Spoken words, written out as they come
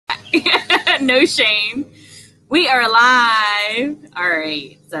No shame. We are live. All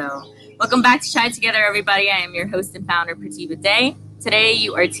right. So welcome back to C.H.A.I Together, everybody. I am your host and founder, Prativa Day. Today,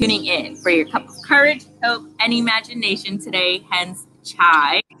 you are tuning in for your cup of courage, hope, and imagination today, hence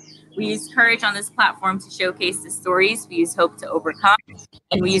C.H.A.I. We use courage on this platform to showcase the stories. We use hope to overcome.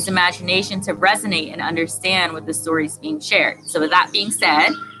 And we use imagination to resonate and understand what the stories being shared. So with that being said,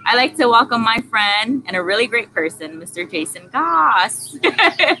 I'd like to welcome my friend and a really great person, Mr. Jason Goss.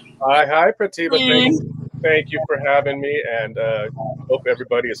 Hi, Prativa. Thank you for having me, and hope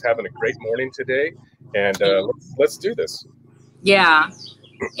everybody is having a great morning today. And let's do this. Yeah.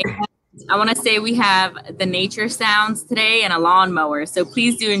 And I want to say we have the nature sounds today and a lawnmower. So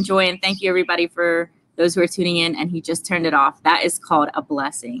please do enjoy, and thank you everybody for those who are tuning in. And he just turned it off. That is called a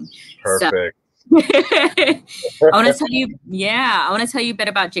blessing. Perfect. So, I want to tell you, I want to tell you a bit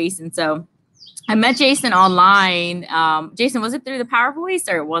about Jason. So I met Jason online. Jason, was it through the Power Voice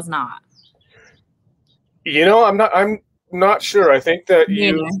or it was not? You know, I'm not sure. I think that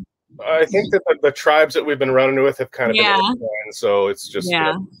the tribes that we've been running with have kind of been intertwined, so it's just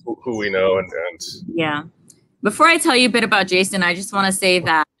who we know and yeah. Before I tell you a bit about Jason, I just want to say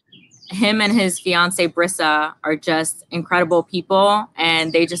that him and his fiance Brissa are just incredible people,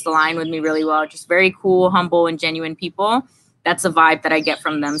 and they just align with me really well. Just very cool, humble, and genuine people. That's a vibe that I get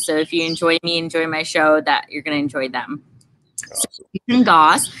from them. So if you enjoy me, enjoy my show, that you're going to enjoy them. awesome. Jason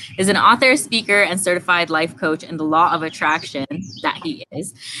Goss is an author, speaker, and certified life coach in the law of attraction that he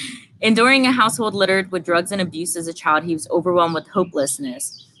is. Enduring a household littered with drugs and abuse as a child, he was overwhelmed with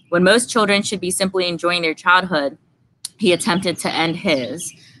hopelessness. When most children should be simply enjoying their childhood, he attempted to end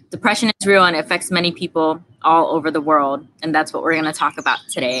his. Depression is real and it affects many people all over the world. And that's what we're going to talk about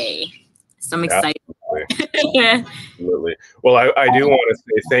today. So I'm excited. Absolutely. Well, I do want to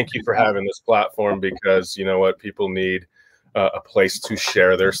say thank you for having this platform, because you know what? People need a place to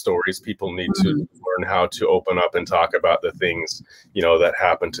share their stories. People need to learn how to open up and talk about the things, you know, that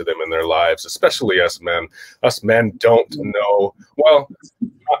happen to them in their lives, especially us men. Us men don't know, well,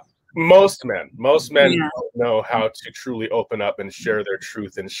 most men don't know how to truly open up and share their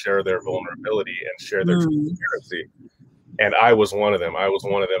truth and share their vulnerability and share their transparency. And I was one of them. I was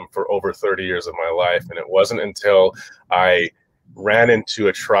one of them for over 30 years of my life. And it wasn't until I ran into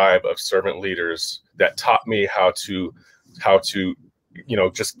a tribe of servant leaders that taught me how to, you know,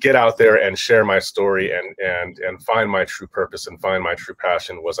 just get out there and share my story and find my true purpose and find my true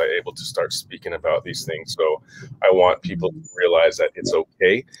passion, was I able to start speaking about these things. So I want people to realize that it's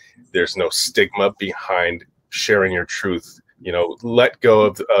okay. There's no stigma behind sharing your truth. You know, let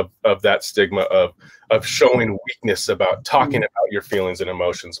go of that stigma of showing weakness about talking about your feelings and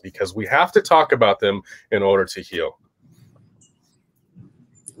emotions, because we have to talk about them in order to heal.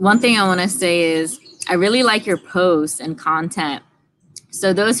 One thing I want to say is I really like your posts and content.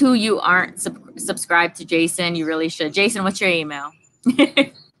 So those who you aren't subscribed to Jason, you really should. Jason, what's your email?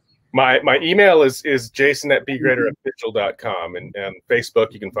 My email is jason@begreaterofficial.com, and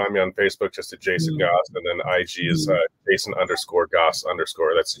Facebook, you can find me on Facebook just at Jason Goss, and then IG is Jason_Goss_.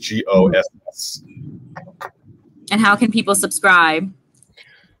 That's GOSS. And how can people subscribe?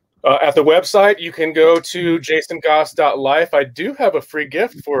 At the website, you can go to jasongoss.life. I do have a free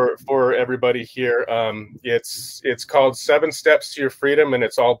gift for everybody here. It's called 7 Steps to Your Freedom, and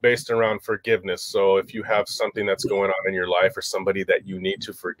it's all based around forgiveness. So if you have something that's going on in your life or somebody that you need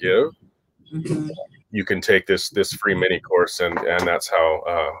to forgive, you can take this free mini course, and that's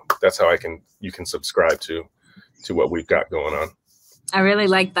how you can subscribe to what we've got going on. I really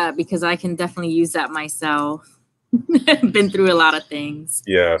like that, because I can definitely use that myself. Been through a lot of things.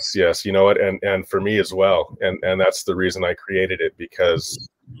 Yes, you know what, and for me as well, and that's the reason I created it, because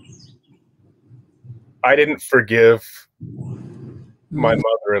I didn't forgive my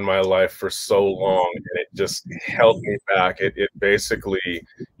mother in my life for so long, and it just held me back. It basically,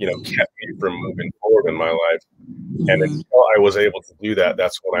 you know, kept me from moving forward in my life. And until I was able to do that,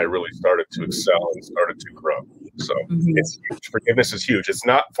 that's when I really started to excel and started to grow. So it's huge. Forgiveness is huge. It's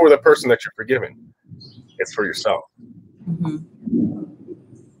not for the person that you're forgiving. It's for yourself.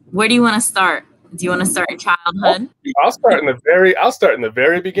 Where do you want to start? Do you want to start in childhood? I'll start in the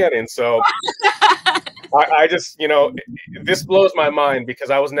very beginning. So I just, you know, this blows my mind,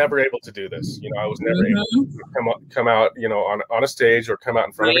 because I was never able to do this. You know, I was never able to come out, you know, on a stage or come out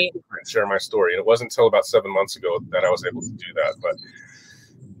in front of a camera and share my story. And it wasn't until about 7 months ago that I was able to do that. But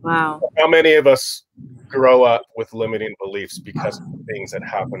wow, how many of us grow up with limiting beliefs because of things that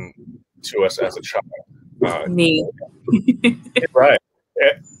happen to us as a child? Me. Right.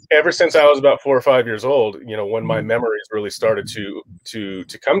 Ever since I was about 4 or 5 years old, you know, when my memories really started to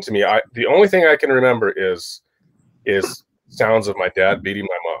come to me, the only thing I can remember is sounds of my dad beating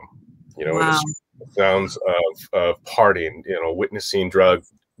my mom. you know, in Wow. the sounds of partying, you know, witnessing drug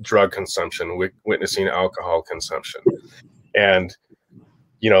consumption, witnessing alcohol consumption. And,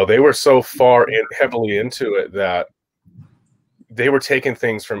 you know, they were so far heavily into it that they were taking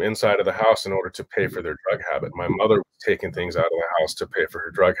things from inside of the house in order to pay for their drug habit. My mother was taking things out of the house to pay for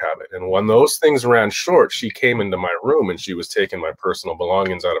her drug habit. And when those things ran short, she came into my room and she was taking my personal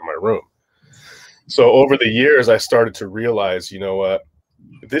belongings out of my room. So over the years, I started to realize, you know what,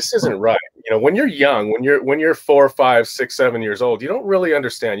 this isn't right. You know, when you're young, when you're 4, 5, 6, 7 years old, you don't really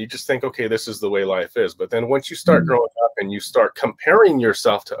understand. You just think, okay, this is the way life is. But then once you start growing up and you start comparing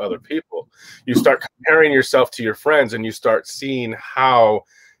yourself to other people, you start comparing yourself to your friends, and you start seeing how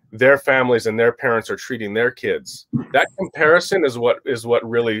their families and their parents are treating their kids. That comparison is what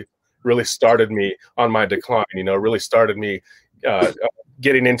really started me on my decline. You know, really started me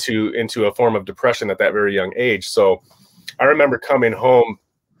getting into a form of depression at that very young age. So I remember coming home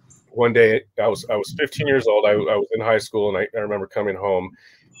one day. I was 15 years old. I was in high school, and I remember coming home,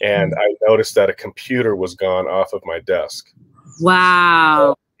 and I noticed that a computer was gone off of my desk.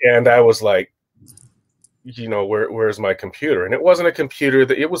 Wow. And I was like, you know, where's my computer? And it wasn't a computer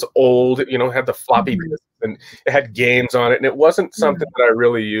that, it was old, you know, it had the floppy disks and it had games on it. And it wasn't something that I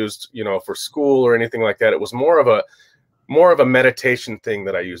really used, you know, for school or anything like that. It was more of a meditation thing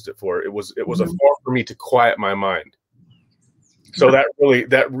that I used it for. It was a form for me to quiet my mind. So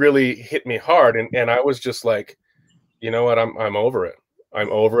that really hit me hard. And I was just like, you know what, I'm over it.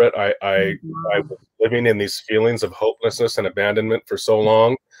 I'm over it. I was living in these feelings of hopelessness and abandonment for so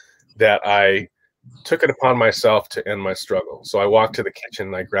long that I took it upon myself to end my struggle. So I walked to the kitchen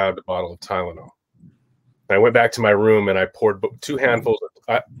and I grabbed a bottle of Tylenol. I went back to my room and I poured 2 handfuls,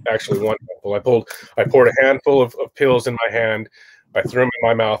 actually 1 handful. I poured a handful of pills in my hand. I threw them in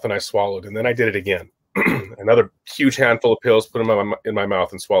my mouth and I swallowed. And then I did it again. Another huge handful of pills, put them in my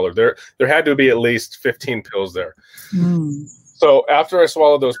mouth and swallowed. There had to be at least 15 pills there. So after I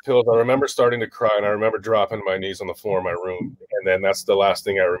swallowed those pills, I remember starting to cry, and I remember dropping to my knees on the floor of my room. And then that's the last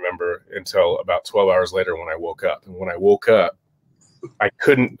thing I remember until about 12 hours later when I woke up. And when I woke up, I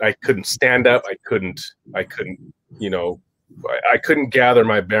couldn't stand up. I couldn't, you know, I couldn't gather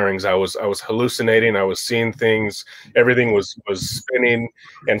my bearings. I was hallucinating. I was seeing things. Everything was spinning,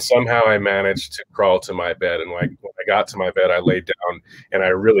 and somehow I managed to crawl to my bed. And like when I got to my bed, I laid down, and I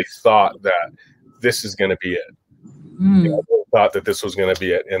really thought that this is going to be it. I really thought that this was going to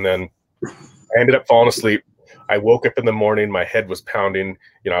be it. And then I ended up falling asleep. I woke up in the morning. My head was pounding.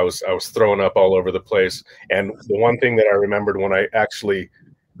 You know, I was throwing up all over the place. And the one thing that I remembered when I actually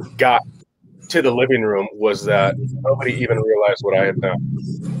got to the living room was that nobody even realized what I had done.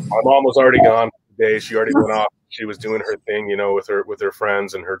 My mom was already gone for the day. She already went off. She was doing her thing, you know, with her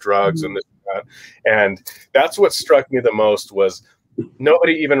friends and her drugs and this and that. And that's what struck me the most, was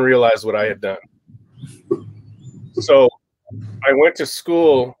nobody even realized what I had done. So I went to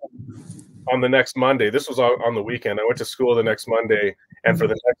school on the next Monday. This was on the weekend. I went to school the next Monday, and for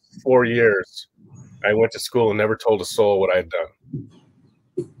the next 4 years, I went to school and never told a soul what I had done.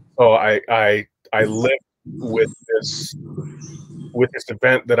 So I lived with this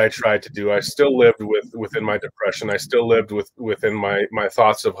event that I tried to do. I still lived within my depression. I still lived within my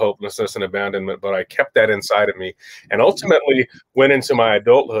thoughts of hopelessness and abandonment, but I kept that inside of me, and ultimately went into my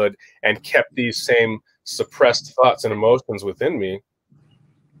adulthood and kept these same suppressed thoughts and emotions within me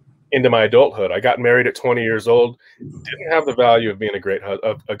into my adulthood. I got married at 20 years old, didn't have the value of being a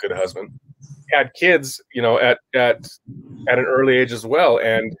good husband, had kids, you know, at an early age as well,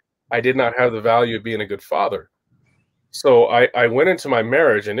 and I did not have the value of being a good father. So I went into my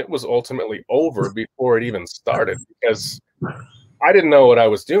marriage, and it was ultimately over before it even started, because I didn't know what I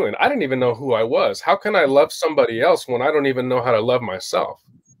was doing. I didn't even know who I was. How can I love somebody else when I don't even know how to love myself?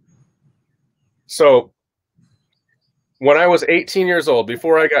 So when I was 18 years old,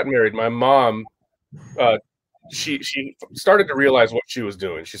 before I got married, my mom, she started to realize what she was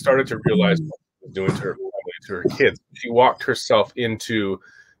doing. She started to realize what she was doing to her family, to her kids. She walked herself into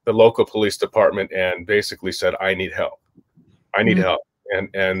the local police department and basically said, I need help. I need help.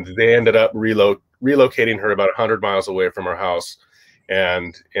 And they ended up relocating her about 100 miles away from her house,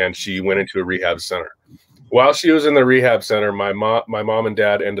 and she went into a rehab center. While she was in the rehab center, my mom and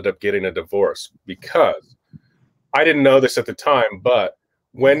dad ended up getting a divorce, because I didn't know this at the time, but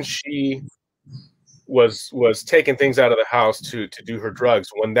when she was taking things out of the house to do her drugs,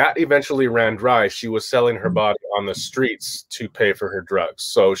 when that eventually ran dry, she was selling her body on the streets to pay for her drugs.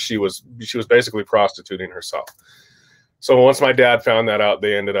 So she was basically prostituting herself. So once my dad found that out,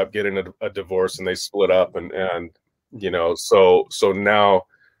 they ended up getting a divorce, and they split up, and you know, so now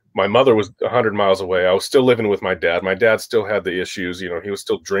My mother was 100 miles away. I was still living with my dad. My dad still had the issues. You know, he was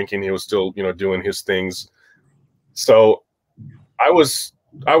still drinking. He was still, you know, doing his things. So I was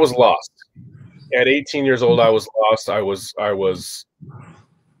lost. At 18 years old, I was lost. I was,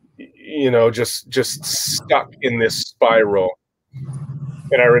 you know, just stuck in this spiral.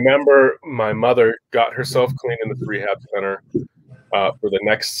 And I remember my mother got herself clean in the rehab center for the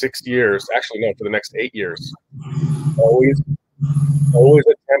next 6 years. Actually, no, for the next 8 years. Always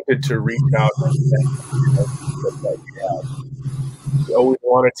attempted to reach out. She always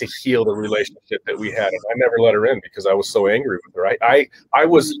wanted to heal the relationship that we had, and I never let her in because I was so angry with her. I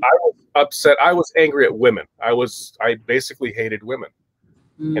was upset. I was angry at women. I basically hated women,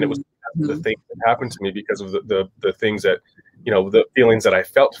 and it was the things that happened to me because of the things that, you know, the feelings that I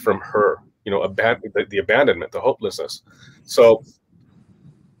felt from her. You know, the abandonment, the hopelessness. So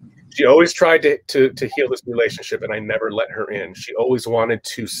she always tried to heal this relationship, and I never let her in. She always wanted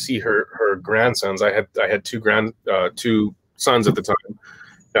to see her grandsons. I had two sons at the time.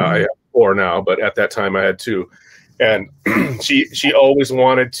 I have 4 now, but at that time I had 2. And she always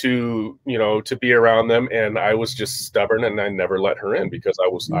wanted to, you know, to be around them, and I was just stubborn, and I never let her in because I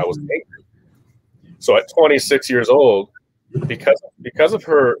was angry. So at 26 years old, because of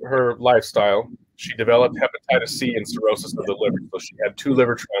her lifestyle, she developed hepatitis C and cirrhosis of the liver. So she had 2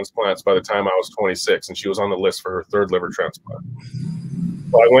 liver transplants by the time I was 26, and she was on the list for her 3rd liver transplant.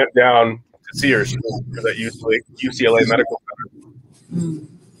 So I went down to see her. She was at UCLA Medical Center.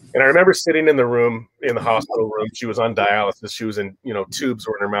 And I remember sitting in the room, in the hospital room. She was on dialysis. She was in, you know, tubes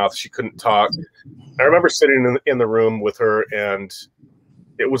were in her mouth. She couldn't talk. I remember sitting in the room with her, and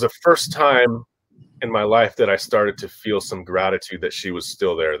it was the first time in my life that I started to feel some gratitude that she was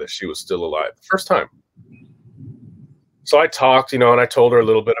still there, that she was still alive. First time. So I talked, you know, and I told her a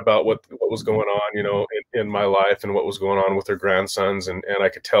little bit about what was going on, you know, in my life and what was going on with her grandsons. And I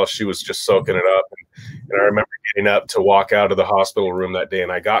could tell she was just soaking it up. And I remember getting up to walk out of the hospital room that day,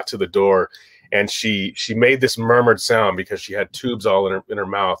 and I got to the door, and she made this murmured sound because she had tubes all in her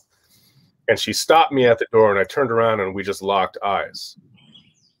mouth. And she stopped me at the door, and I turned around, and we just locked eyes.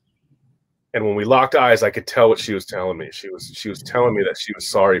 And when we locked eyes, I could tell what she was telling me. She was telling me that she was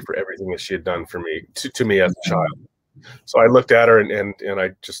sorry for everything that she had done for me, to me as a child. So I looked at her, and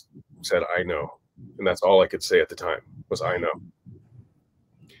I just said, I know. And that's all I could say at the time was, I know.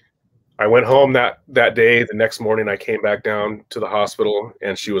 I went home that day. The next morning, I came back down to the hospital,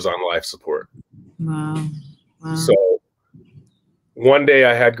 and she was on life support. Wow. Wow. So one day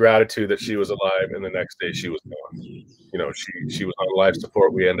I had gratitude that she was alive, and the next day she was gone. You know, she was on life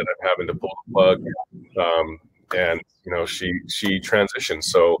support. We ended up having to pull the plug, and you know, she transitioned.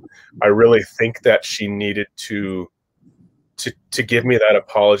 So I really think that she needed to give me that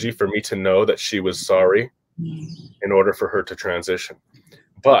apology for me to know that she was sorry in order for her to transition.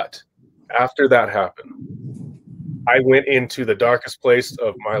 But after that happened, I went into the darkest place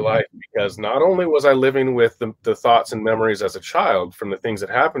of my life, because not only was I living with the thoughts and memories as a child from the things that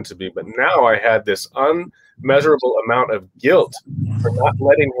happened to me, but now I had this unmeasurable amount of guilt for not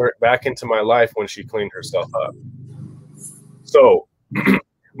letting her back into my life when she cleaned herself up. So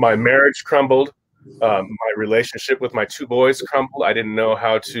my marriage crumbled. My relationship with my 2 boys crumbled. I didn't know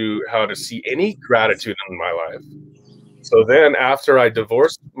how to see any gratitude in my life. So then after I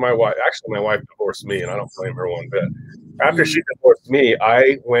divorced my wife, actually my wife divorced me, and I don't blame her one bit. After she divorced me,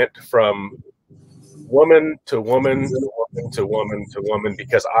 I went from woman to woman to woman to woman to woman,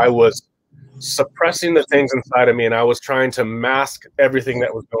 because I was suppressing the things inside of me, and I was trying to mask everything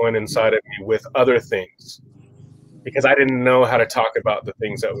that was going inside of me with other things, because I didn't know how to talk about the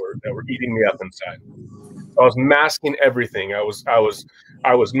things that were eating me up inside. I was masking everything. I was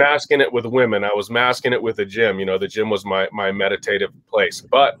masking it with women. I was masking it with the gym. You know, the gym was my meditative place.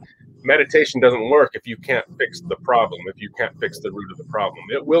 But meditation doesn't work if you can't fix the problem, if you can't fix the root of the problem.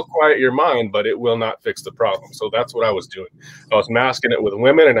 It will quiet your mind, but it will not fix the problem. So that's what I was doing. I was masking it with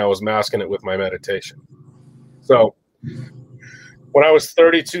women, and I was masking it with my meditation. So when I was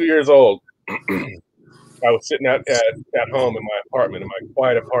 32 years old, I was sitting at home in my apartment, in my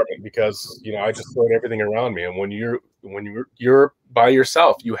quiet apartment, because, you know, I just thrown everything around me. And when you're by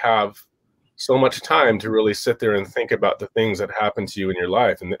yourself, you have so much time to really sit there and think about the things that happen to you in your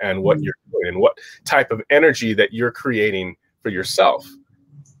life, and what you're doing, and what type of energy that you're creating for yourself,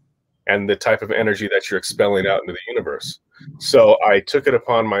 and the type of energy that you're expelling out into the universe. So I took it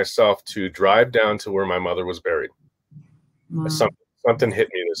upon myself to drive down to where my mother was buried. Wow. Something hit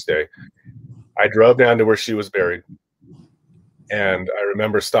me this day. I drove down to where she was buried, and I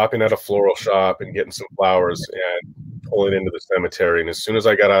remember stopping at a floral shop and getting some flowers and pulling into the cemetery. And as soon as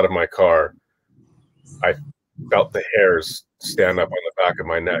I got out of my car, I felt the hairs stand up on the back of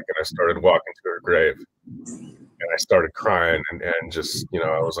my neck, and I started walking to her grave, and I started crying, and just, you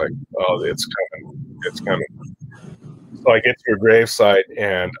know, I was like, oh, it's coming, it's coming. So I get to her gravesite,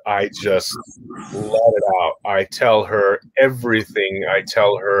 and I just let it out. I tell her everything. I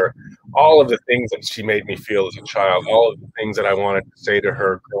tell her all of the things that she made me feel as a child, all of the things that I wanted to say to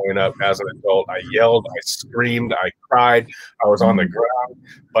her growing up as an adult. I yelled, I screamed, I cried, I was on the ground.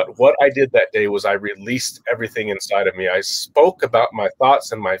 But what I did that day was I released everything inside of me. I spoke about my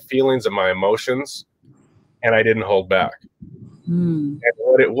thoughts and my feelings and my emotions, and I didn't hold back. And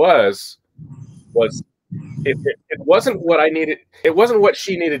what it was it wasn't what I needed. It wasn't what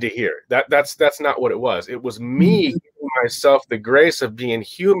she needed to hear. That's not what it was. It was me giving myself the grace of being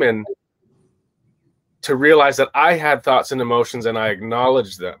human to realize that I had thoughts and emotions, and I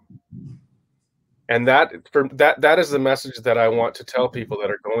acknowledged them. And that is the message that I want to tell people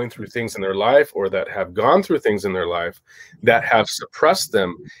that are going through things in their life, or that have gone through things in their life that have suppressed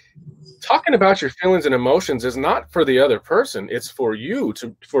them. Talking about your feelings and emotions is not for the other person. It's for you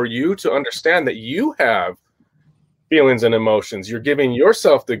to understand that you have feelings and emotions. You're giving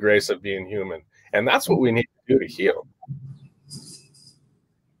yourself the grace of being human. And that's what we need to do to heal.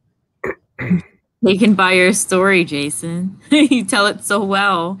 Taken by your story, Jason. You tell it so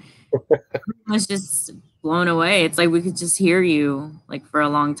well. I was just blown away. It's like we could just hear you like for a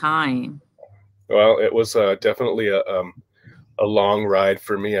long time. Well, it was definitely a long ride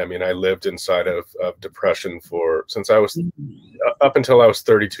for me. I mean, I lived inside of depression since I was up until I was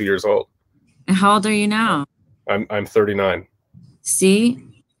 32 years old. And how old are you now? I'm 39. See?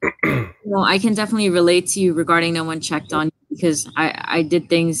 Well, I can definitely relate to you regarding no one checked on you, because I did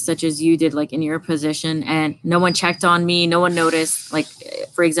things such as you did, like in your position, and no one checked on me. No one noticed. Like,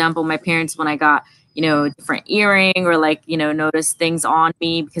 for example, my parents, when I got, you know, different earring, or like, you know, noticed things on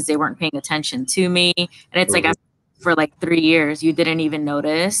me because they weren't paying attention to me. And it's like, for like 3 years, you didn't even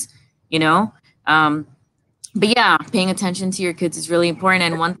notice, you know? But yeah, paying attention to your kids is really important.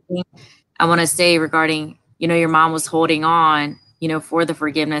 And one thing I want to say regarding, you know, your mom was holding on, you know, for the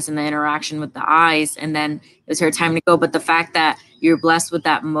forgiveness and the interaction with the eyes, and then it was her time to go. But the fact that you're blessed with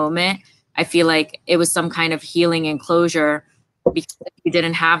that moment, I feel like it was some kind of healing and closure, because if you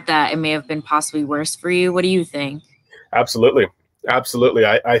didn't have that, it may have been possibly worse for you. What do you think? Absolutely. Absolutely.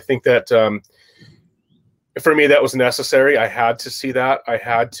 I think that for me, that was necessary. I had to see that. I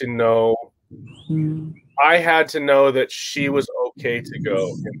had to know. I had to know that she was okay to go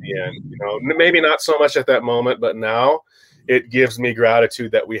in the end. You know, maybe not so much at that moment, but now it gives me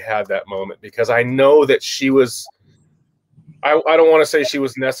gratitude that we had that moment, because I know that she was, I don't want to say she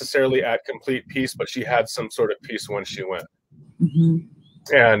was necessarily at complete peace, but she had some sort of peace when she went.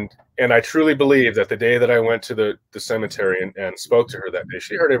 And I truly believe that the day that I went to the cemetery and spoke to her that day,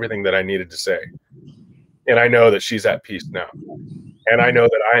 she heard everything that I needed to say. And I know that she's at peace now. And I know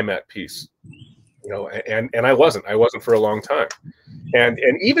that I'm at peace. You know, and I wasn't for a long time. And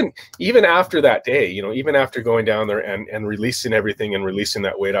even after that day, you know, even after going down there and releasing everything and releasing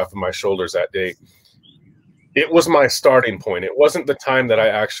that weight off of my shoulders that day, it was my starting point. It wasn't the time that I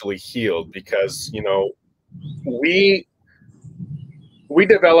actually healed, because, you know, we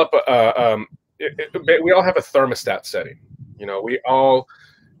develop we all have a thermostat setting. You know, we all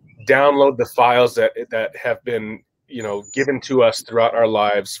download the files that have been, you know, given to us throughout our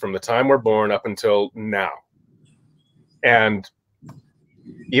lives from the time we're born up until now. And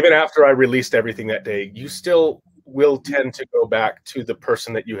even after I released everything that day, you still will tend to go back to the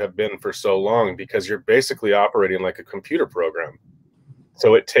person that you have been for so long, because you're basically operating like a computer program.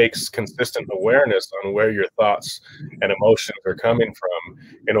 So it takes consistent awareness on where your thoughts and emotions are coming from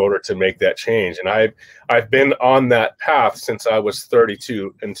in order to make that change. And I've been on that path since I was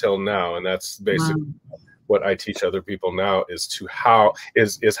 32 until now. And that's basically what I teach other people now, is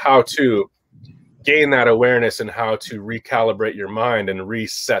how to gain that awareness and how to recalibrate your mind and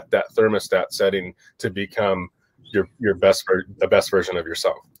reset that thermostat setting to become the best version of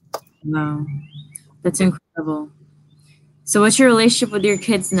yourself. Wow, that's incredible. So what's your relationship with your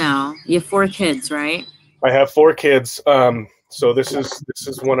kids now? You have 4 kids, right? I have 4 kids. So this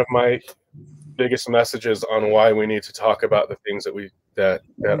is one of my biggest messages on why we need to talk about the things that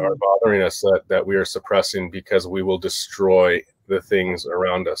are bothering us, that we are suppressing, because we will destroy the things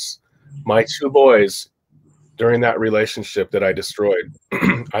around us. My 2 boys, during that relationship that I destroyed,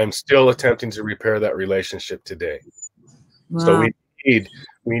 I'm still attempting to repair that relationship today. Wow. So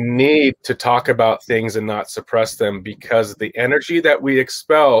we need to talk about things and not suppress them, because the energy that we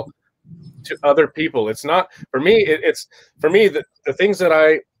expel to other people, it's not for me. It's for me, the things that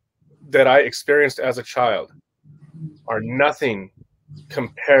I experienced as a child are nothing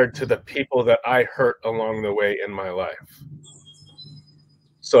compared to the people that I hurt along the way in my life.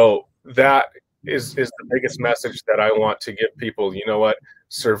 So that is the biggest message that I want to give people. You know what?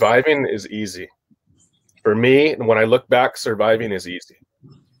 Surviving is easy. For me, when I look back, surviving is easy.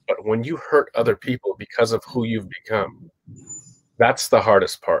 But when you hurt other people because of who you've become, that's the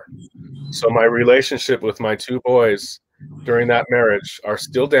hardest part. So my relationship with my two boys during that marriage are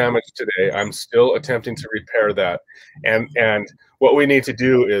still damaged today. I'm still attempting to repair that. And what we need to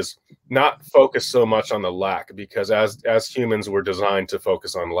do is not focus so much on the lack, because as humans, we're designed to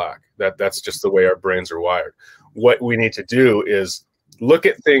focus on lack. That's just the way our brains are wired. What we need to do is look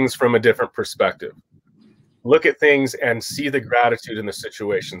at things from a different perspective. Look at things and see the gratitude in the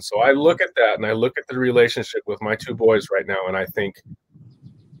situation. So I look at that, and I look at the relationship with my two boys right now, and I think,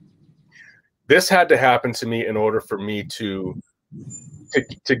 this had to happen to me in order for me to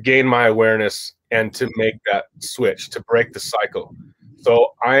gain my awareness and to make that switch, to break the cycle.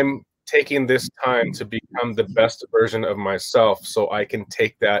 So I'm taking this time to become the best version of myself, so I can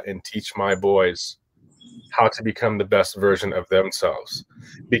take that and teach my boys how to become the best version of themselves,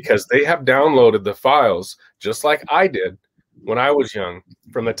 because they have downloaded the files just like I did when I was young,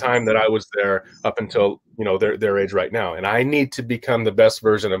 from the time that I was there up until, you know, their age right now. And I need to become the best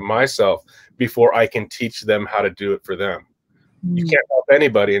version of myself before I can teach them how to do it for them. You can't help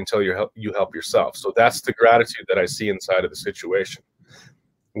anybody until you help yourself. So that's the gratitude that I see inside of the situation.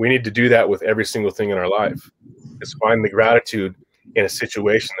 We need to do that with every single thing in our life, is find the gratitude in a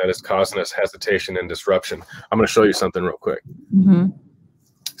situation that is causing us hesitation and disruption. I'm going to show you something real quick.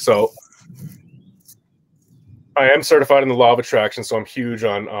 So I am certified in the law of attraction, so I'm huge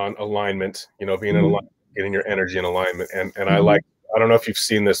on alignment, you know, being in alignment, getting your energy in alignment. And I don't know if you've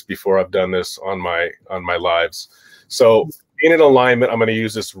seen this before. I've done this on my lives. So being in alignment, I'm going to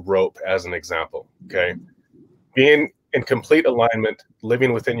use this rope as an example. Okay. Being in complete alignment,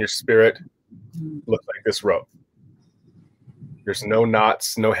 living within your spirit, looks like this rope. There's no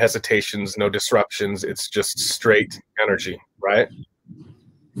knots, no hesitations, no disruptions. It's just straight energy, right?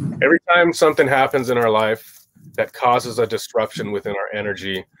 Every time something happens in our life that causes a disruption within our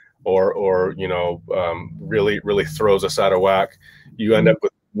energy, or you know, really throws us out of whack, you end up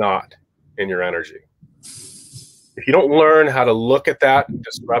with knot in your energy. If you don't learn how to look at that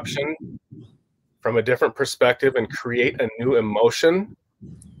disruption from a different perspective and create a new emotion,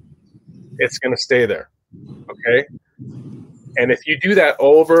 it's going to stay there. Okay. And if you do that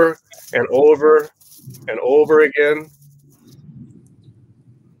over and over and over again,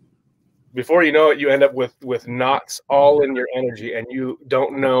 before you know it, you end up with knots all in your energy, and you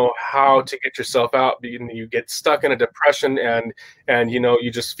don't know how to get yourself out. You get stuck in a depression, and you know,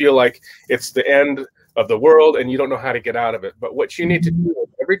 you just feel like it's the end of the world, and you don't know how to get out of it. But what you need to do is,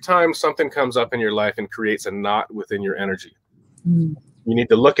 every time something comes up in your life and creates a knot within your energy, you need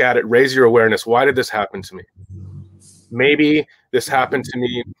to look at it, raise your awareness. Why did this happen to me? Maybe this happened to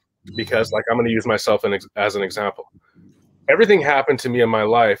me because, like, I'm going to use myself as an example. Everything happened to me in my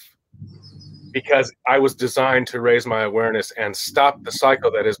life because I was designed to raise my awareness and stop the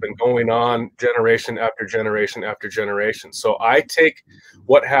cycle that has been going on generation after generation after generation. So I take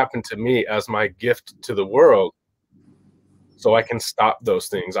what happened to me as my gift to the world, so I can stop those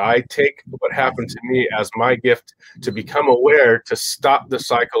things. I take what happened to me as my gift to become aware, to stop the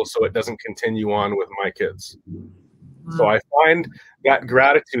cycle so it doesn't continue on with my kids. So I find that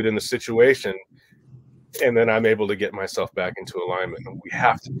gratitude in the situation, and then I'm able to get myself back into alignment. And we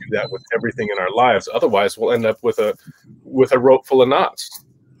have to do that with everything in our lives. Otherwise, we'll end up with a rope full of knots.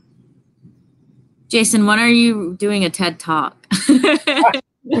 Jason, when are you doing a TED Talk? You're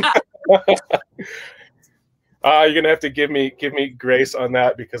gonna have to give me grace on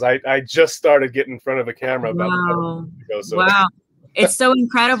that, because I just started getting in front of a camera about wow. Ago, so. Wow, it's so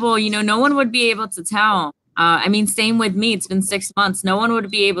incredible. You know, no one would be able to tell. I mean, same with me. It's been 6 months. No one would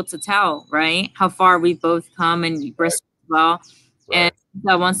be able to tell, right, how far we've both come, and Bristol as well. Right.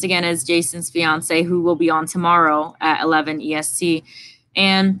 And once again, as Jason's fiance, who will be on tomorrow at 11 EST.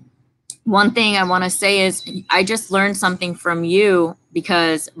 And one thing I want to say is, I just learned something from you,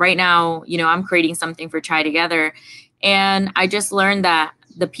 because right now, you know, I'm creating something for C.H.A.I Together. And I just learned that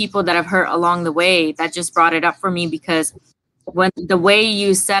the people that I've hurt along the way, that just brought it up for me, because when the way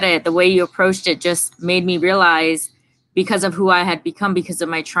you said it, the way you approached it, just made me realize, because of who I had become, because of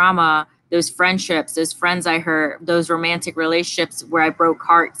my trauma, those friendships, those friends I hurt, those romantic relationships where I broke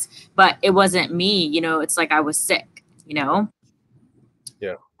hearts, but it wasn't me, you know, it's like I was sick, you know?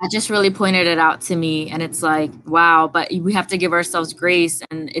 Yeah. I just really pointed it out to me, and it's like, wow, but we have to give ourselves grace,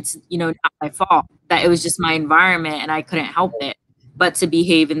 and it's, you know, not my fault, that it was just my environment and I couldn't help it but to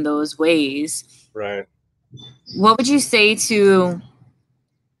behave in those ways. Right. What would you say to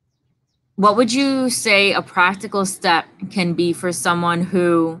what would you say a practical step can be for someone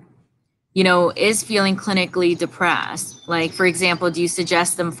who, you know, is feeling clinically depressed? Like, for example, do you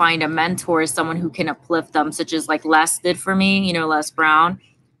suggest them find a mentor, someone who can uplift them, such as like Les did for me, you know, Les Brown?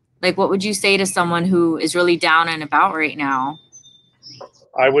 Like, what would you say to someone who is really down and about right now?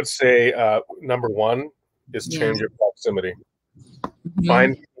 I would say number one is change your proximity. Mm-hmm.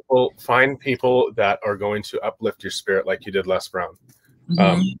 Find people that are going to uplift your spirit, like you did, Les Brown.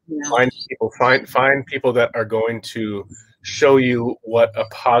 Find people that are going to show you what a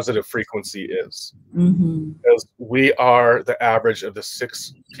positive frequency is. Because we are the average of the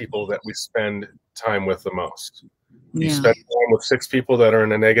 6 people that we spend time with the most. You spend time with 6 people that are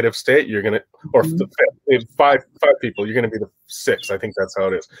in a negative state, you're gonna, or five people, you're gonna be the 6. I think that's how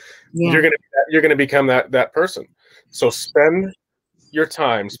it is. You're gonna become that person. So spend your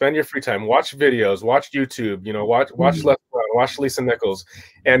time, spend your free time, watch videos, watch YouTube, you know, watch Les Brown, watch Lisa Nichols,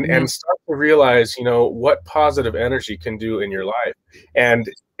 and start to realize, you know, what positive energy can do in your life. And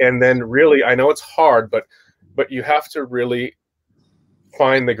then really, I know it's hard, but you have to really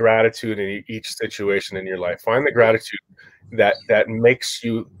find the gratitude in each situation in your life. Find the gratitude that makes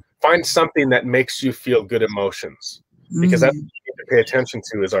you, find something that makes you feel good emotions, because that's what you need to pay attention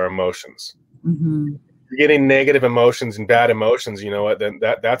to, is our emotions. You're getting negative emotions and bad emotions, you know what, then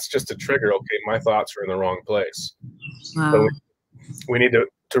that's just a trigger. Okay, my thoughts are in the wrong place. So we need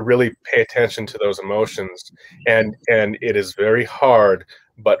to really pay attention to those emotions, and it is very hard,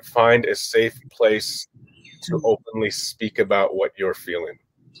 but find a safe place to openly speak about what you're feeling.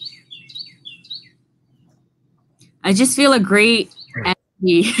 I just feel a great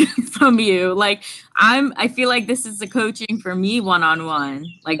energy from you. Like, I feel like this is the coaching for me one-on-one.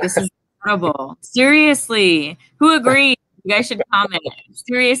 Like, this is incredible. Seriously. Who agrees? You guys should comment.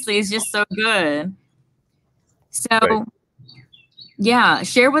 Seriously, it's just so good. So yeah,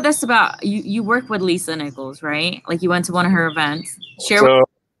 share with us about, you work with Lisa Nichols, right? Like, you went to one of her events. Share with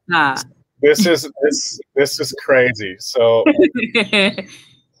us. This is crazy. So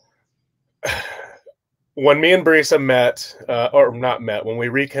when me and Brisa met, or not met, when we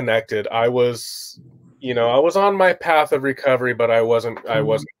reconnected, I was, you know, I was on my path of recovery, but I wasn't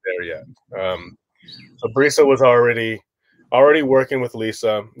there yet. So Brisa was already working with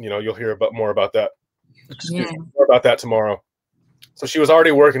Lisa. You know, you'll hear more about that. More about that tomorrow. So she was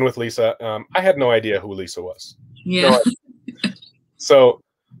already working with Lisa. I had no idea who Lisa was. Yeah. No,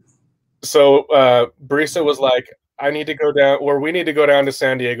 so Brisa was like, I need to go down, or we need to go down to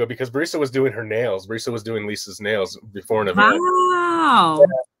San Diego, because Brisa was doing her nails. Brisa was doing Lisa's nails before an event. Wow.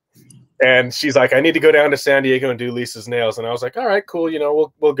 And she's like, I need to go down to San Diego and do Lisa's nails. And I was like, all right, cool. You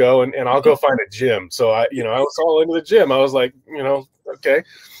know, we'll go, and I'll go find a gym. So I was all into the gym. I was like, you know, okay.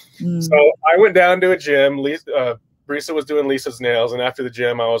 So I went down to a gym. Brisa was doing Lisa's nails. And after the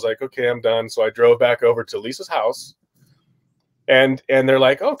gym, I was like, okay, I'm done. So I drove back over to Lisa's house. And they're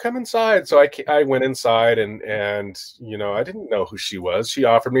like, oh, come inside. So I went inside, and you know, I didn't know who she was. She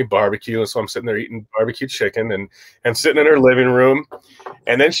offered me barbecue, and so I'm sitting there eating barbecue chicken and sitting in her living room.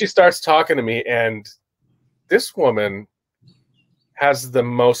 And then she starts talking to me, and this woman has the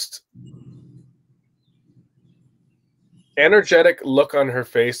most energetic look on her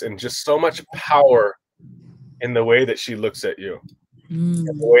face, and just so much power in the way that she looks at you, and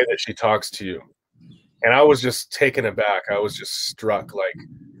the way that she talks to you. And I was just taken aback. I was just struck, like,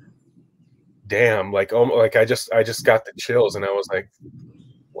 damn, like, oh, like I just got the chills, and I was like,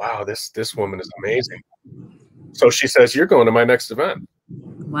 wow, this woman is amazing. So she says, you're going to my next event.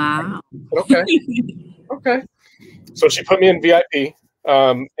 Wow. Okay. Okay. So she put me in VIP,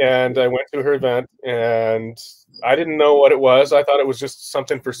 and I went to her event, and I didn't know what it was. I thought it was just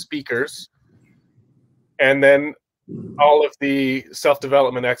something for speakers. And then all of the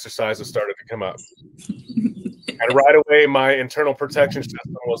self-development exercises started to come up. And right away, my internal protection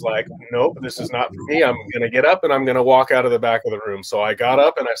system was like, nope, this is not for me. I'm going to get up and I'm going to walk out of the back of the room. So I got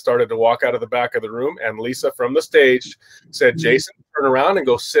up and I started to walk out of the back of the room. And Lisa from the stage said, Jason, turn around and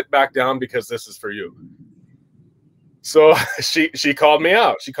go sit back down, because this is for you. So she called me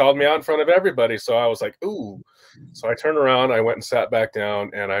out. She called me out in front of everybody. So I was like, ooh. So I turned around, I went and sat back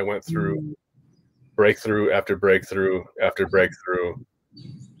down, and I went through breakthrough after breakthrough after breakthrough.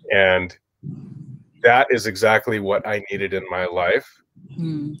 And that is exactly what I needed in my life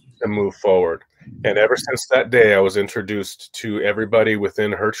to move forward. And ever since that day, I was introduced to everybody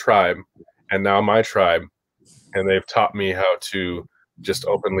within her tribe, and now my tribe. And they've taught me how to just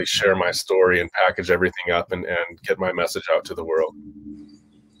openly share my story and package everything up and get my message out to the world.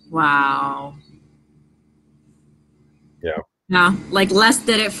 Wow. Yeah. Yeah. Like, Les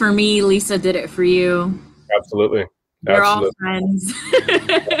did it for me. Lisa did it for you. Absolutely. We're all friends.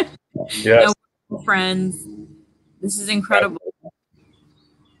 Yes. Friends. This is incredible.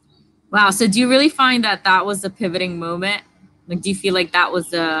 Wow. So do you really find that that was a pivoting moment? Like, do you feel like that was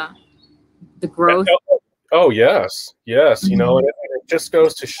the growth? Oh, yes. Yes. You know, and it just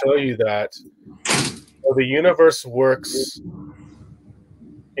goes to show you that the universe works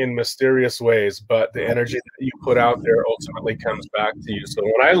in mysterious ways, but the energy that you put out there ultimately comes back to you. So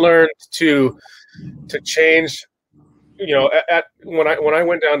when I learned to change, you know, when I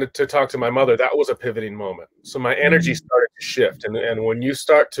went down to talk to my mother, that was a pivoting moment. So my energy started to shift, and when you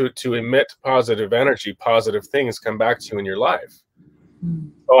start to emit positive energy, positive things come back to you in your life.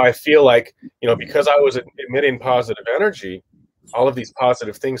 So I feel like, you know, because I was emitting positive energy, all of these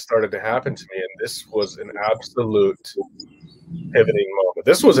positive things started to happen to me, and this was an absolute pivoting moment.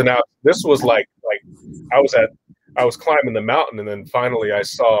 This was like I was climbing the mountain, and then finally I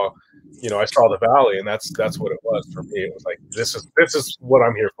saw the valley, and that's what it was for me. It was like, this is what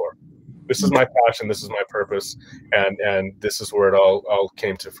I'm here for. This is my passion. This is my purpose, and this is where it all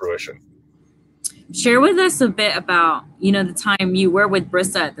came to fruition. Share with us a bit about, you know, the time you were with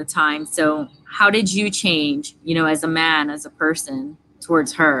Brissa at the time. So how did you change, you know, as a man, as a person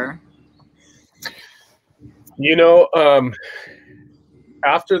towards her? You know,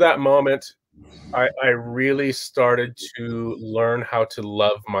 after that moment, I really started to learn how to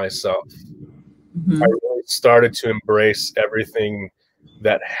love myself. I really started to embrace everything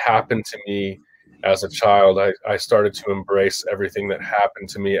that happened to me as a child. I started to embrace everything that happened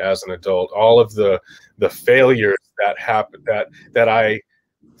to me as an adult. All of the failures that happened, that I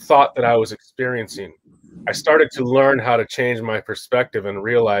thought that I was experiencing. I started to learn how to change my perspective and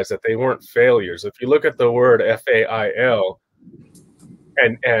realize that they weren't failures. If you look at the word FAIL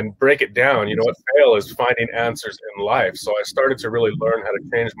and break it down, you know what fail is: finding answers in life. So I started to really learn how to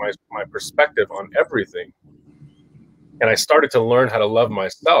change my perspective on everything. And I started to learn how to love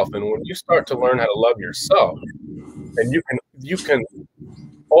myself. And when you start to learn how to love yourself, and you can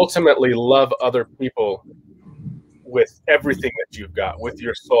ultimately love other people with everything that you've got, with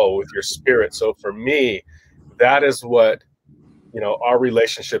your soul, with your spirit. So for me, that is what, you know, our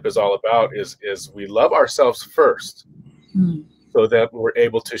relationship is all about, is we love ourselves first, so that we're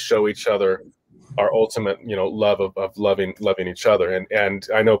able to show each other our ultimate, you know, love of loving each other. And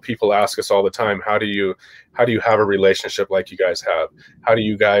I know people ask us all the time, how do you have a relationship like you guys have? How do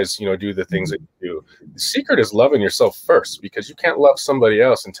you guys, you know, do the things that you do? The secret is loving yourself first, because you can't love somebody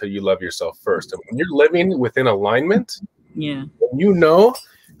else until you love yourself first. And when you're living within alignment, when you know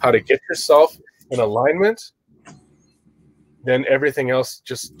how to get yourself in alignment, then everything else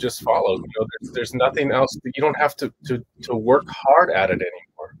just follows. You know, there's nothing else. You don't have to work hard at it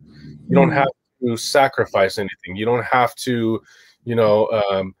anymore. You don't have to sacrifice anything. You don't have to, you know,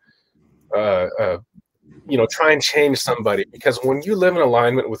 try and change somebody, because when you live in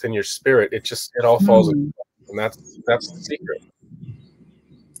alignment within your spirit, it all falls into place, and that's the secret.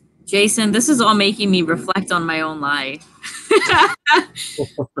 Jason, this is all making me reflect on my own life.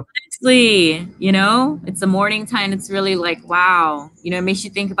 Honestly, you know, it's the morning time. It's really like, wow, you know, it makes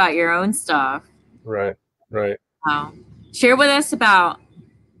you think about your own stuff. Right. Wow. Share with us about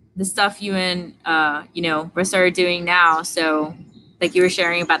the stuff you and you know, Brissa are doing now. So like you were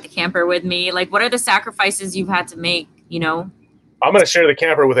sharing about the camper with me, like what are the sacrifices you've had to make, you know? I'm going to share the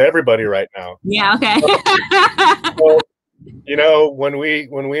camper with everybody right now. Yeah, okay. So, you know, when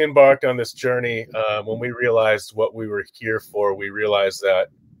we embarked on this journey, when we realized what we were here for, we realized that,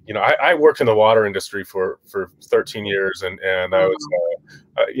 you know, I worked in the water industry for 13 years, and I was,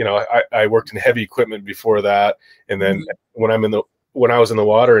 you know, I worked in heavy equipment before that, and then when I was in the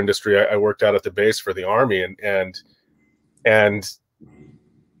water industry, I worked out at the base for the Army, and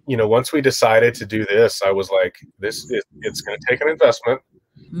you know, once we decided to do this, I was like, it's going to take an investment.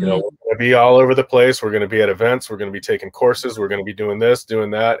 You know, we're going to be all over the place. We're going to be at events. We're going to be taking courses. We're going to be doing this, doing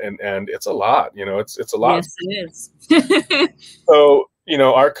that, and it's a lot. You know, it's a lot. Yes, it is. So, you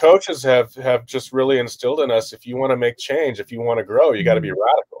know, our coaches have just really instilled in us, if you want to make change, if you want to grow, you got to be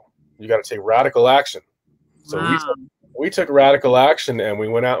radical. You got to take radical action. So we took radical action, and we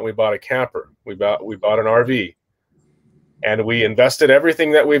went out and we bought a camper. We bought an RV, and we invested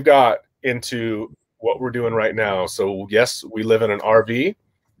everything that we've got into what we're doing right now. So yes, we live in an RV.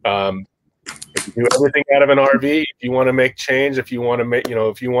 If you do everything out of an RV, if you want to make change, if you want to make, you know,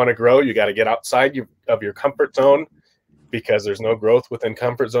 if you want to grow, you got to get outside of your comfort zone, because there's no growth within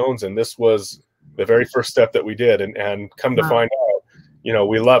comfort zones. And this was the very first step that we did. And come to find out, you know,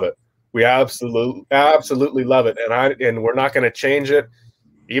 we love it. We absolutely love it. And we're not going to change it.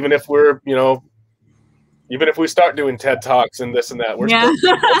 Even if we're, you know, even if we start doing TED Talks and this and that, we're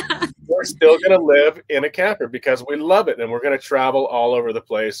we're still going to live in a camper because we love it, and we're going to travel all over the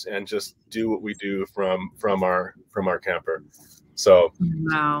place and just do what we do from our camper. So,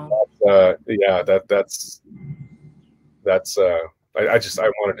 wow. yeah, that's I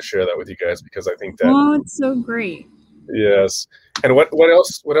wanted to share that with you guys because I think that. Oh, it's so great. Yes. And what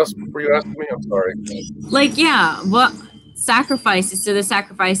else were you asking me? I'm sorry. Like, yeah, what sacrifices? So the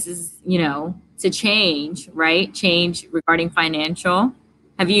sacrifices, you know, to change, right? Change regarding financial.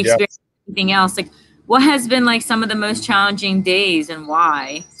 Have you experienced anything else? Like, what has been like some of the most challenging days and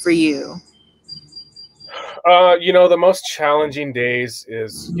why for you? You know, the most challenging days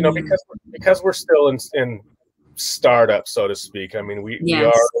is, you know, because we're still in startup, so to speak. I mean,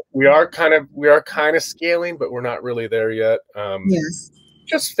 we are kind of scaling, but we're not really there yet. Yes.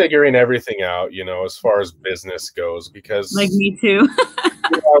 Just figuring everything out, you know, as far as business goes, because like me too.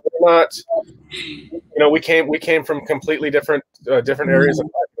 we're not, you know, we came from completely different areas of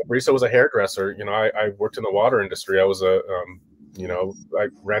life. Brisa was a hairdresser. You know, I worked in the water industry. I was you know, I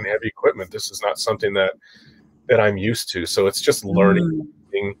ran heavy equipment. This is not something that I'm used to. So it's just learning,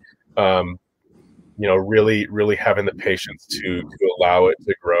 you know, really having the patience to allow it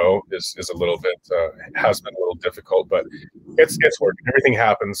to grow is a little bit, has been a little difficult, but it's working. Everything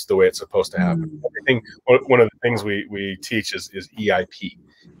happens the way it's supposed to happen. Everything, one of the things we teach is EIP.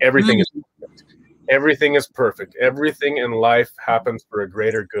 Everything is perfect. Everything is perfect. Everything in life happens for a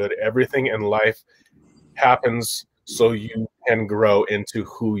greater good. Everything in life happens so you can grow into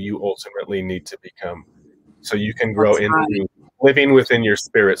who you ultimately need to become. So you can grow into living within your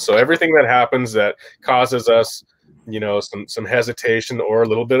spirit. So everything that happens that causes us, you know, some hesitation or a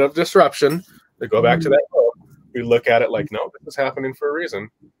little bit of disruption, to go back to that quote, we look at it like, no, this is happening for a reason.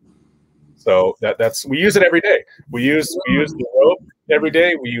 So that's we use it every day. We use the rope every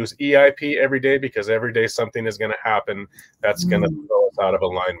day. We use EIP every day because every day something is going to happen that's going to throw us out of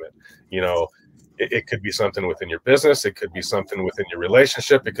alignment. You know, it could be something within your business. It could be something within your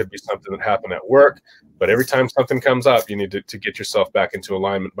relationship. It could be something that happened at work. But every time something comes up, you need to get yourself back into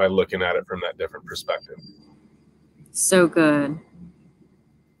alignment by looking at it from that different perspective. So good.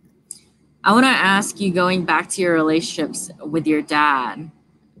 I want to ask you, going back to your relationships with your dad.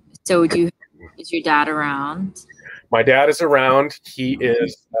 So is your dad around? My dad is around. He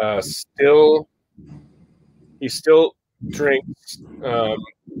is he still drinks.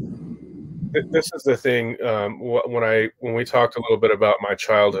 This is the thing. When we talked a little bit about my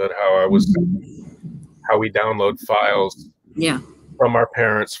childhood, how we download files from our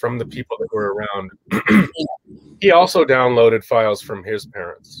parents, from the people that were around. He also downloaded files from his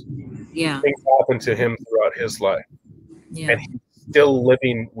parents. Yeah. Things happened to him throughout his life. Yeah. And he's still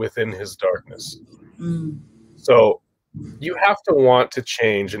living within his darkness. So you have to want to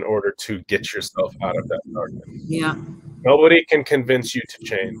change in order to get yourself out of that darkness. Yeah. Nobody can convince you to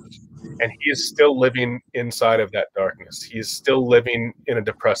change. And he is still living inside of that darkness. He is still living in a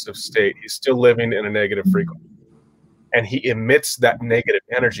depressive state. He's still living in a negative frequency. And he emits that negative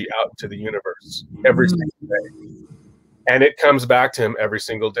energy out into the universe every single day. And it comes back to him every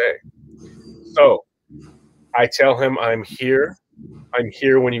single day. So I tell him, I'm here. I'm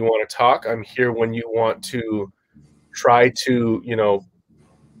here when you want to talk. I'm here when you want to try to, you know,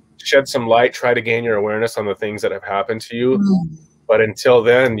 shed some light, try to gain your awareness on the things that have happened to you. But until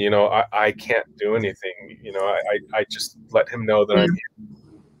then, you know, I can't do anything. You know, I just let him know that I'm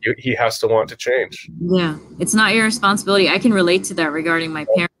here. He has to want to change. Yeah, it's not your responsibility. I can relate to that regarding my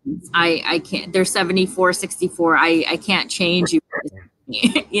parents. I can't. They're 74, 64. I can't change you.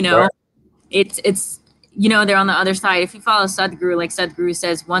 You know, it's you know, they're on the other side. If you follow Sadhguru, like Sadhguru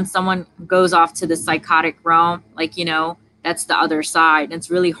says, once someone goes off to the psychotic realm, like, you know, that's the other side. And it's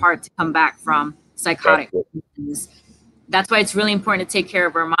really hard to come back from psychotic. That's why it's really important to take care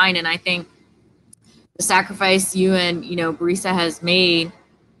of our mind. And I think the sacrifice you and, you know, Brisa has made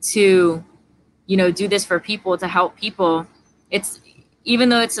to, you know, do this for people, to help people. It's, even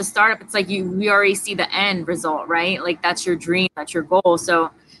though it's a startup, it's like we already see the end result, right? Like that's your dream, that's your goal.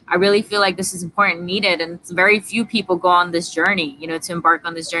 So I really feel like this is important and needed. And very few people go on this journey, you know, to embark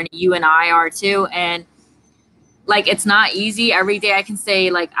on this journey. You and I are too. And like, it's not easy. Every day I can say,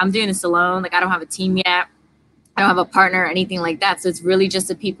 like, I'm doing this alone. Like, I don't have a team yet. I don't have a partner or anything like that. So it's really just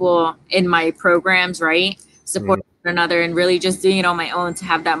the people in my programs, right? Support one another and really just doing it on my own, to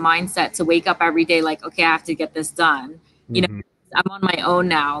have that mindset to wake up every day like, okay, I have to get this done. You know, I'm on my own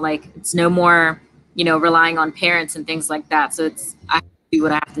now. Like, it's no more, you know, relying on parents and things like that. So it's, I have to do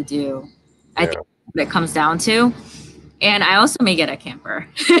what I have to do. I think what it comes down to. And I also may get a camper.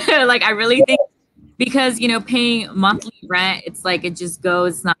 Like, I really think, because, you know, paying monthly rent, it's like, it just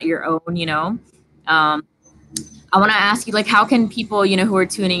goes, it's not your own, you know. I want to ask you, like, how can people, you know, who are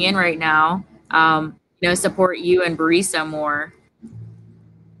tuning in right now, you know, support you and Barista more?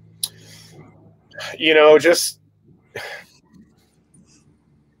 You know,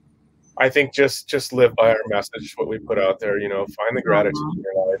 I think just live by our message, what we put out there. You know, find the gratitude in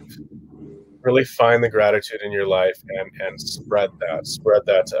your life. Really find the gratitude in your life and spread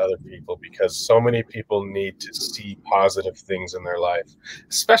that to other people, because so many people need to see positive things in their life,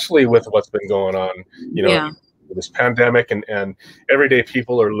 especially with what's been going on, you know, Yeah. this pandemic, and everyday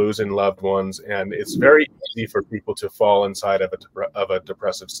people are losing loved ones, and it's very easy for people to fall inside of a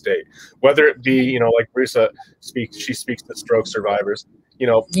depressive state, whether it be, you know, like Brisa she speaks to stroke survivors. You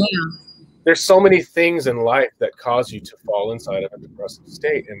know, Yeah. there's so many things in life that cause you to fall inside of a depressive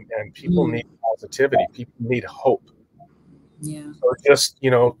state, and people need positivity. People need hope. Yeah. So just, you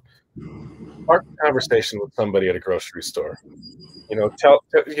know, start a conversation with somebody at a grocery store. You know,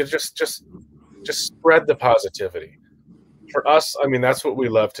 you just spread the positivity. For us, I mean, that's what we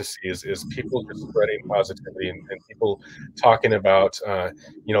love to see is people just spreading positivity, and people talking about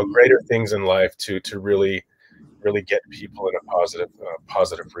you know, greater things in life to really get people in a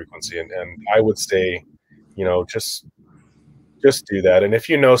positive frequency. And I would say, you know, just do that. And if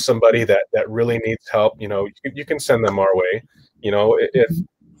you know somebody that really needs help, you know, you can send them our way. You know,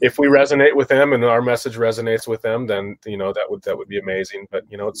 if we resonate with them and our message resonates with them, then, you know, that would be amazing. But,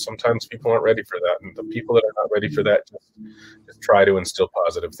 you know, sometimes people aren't ready for that, and the people that are not ready for that, just try to instill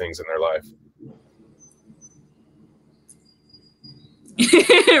positive things in their life.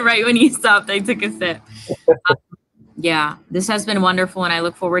 Right when you stopped, I took a sip. Yeah, this has been wonderful, and I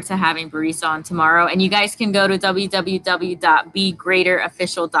look forward to having Barista on tomorrow. And you guys can go to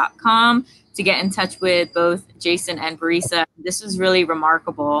www.begreaterofficial.com to get in touch with both Jason and Barista. This was really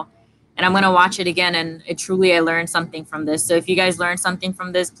remarkable, and I'm going to watch it again, and I learned something from this. So if you guys learned something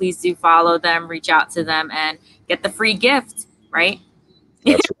from this, please do follow them, reach out to them, and get the free gift, right?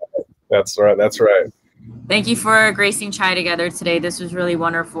 That's right. That's right. That's right. Thank you for gracing Chai together today. This was really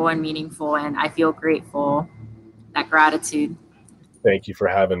wonderful and meaningful, and I feel grateful. That gratitude. Thank you for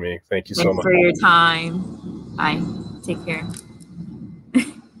having me. Thank you so much. Thanks for your time. Bye. Take care.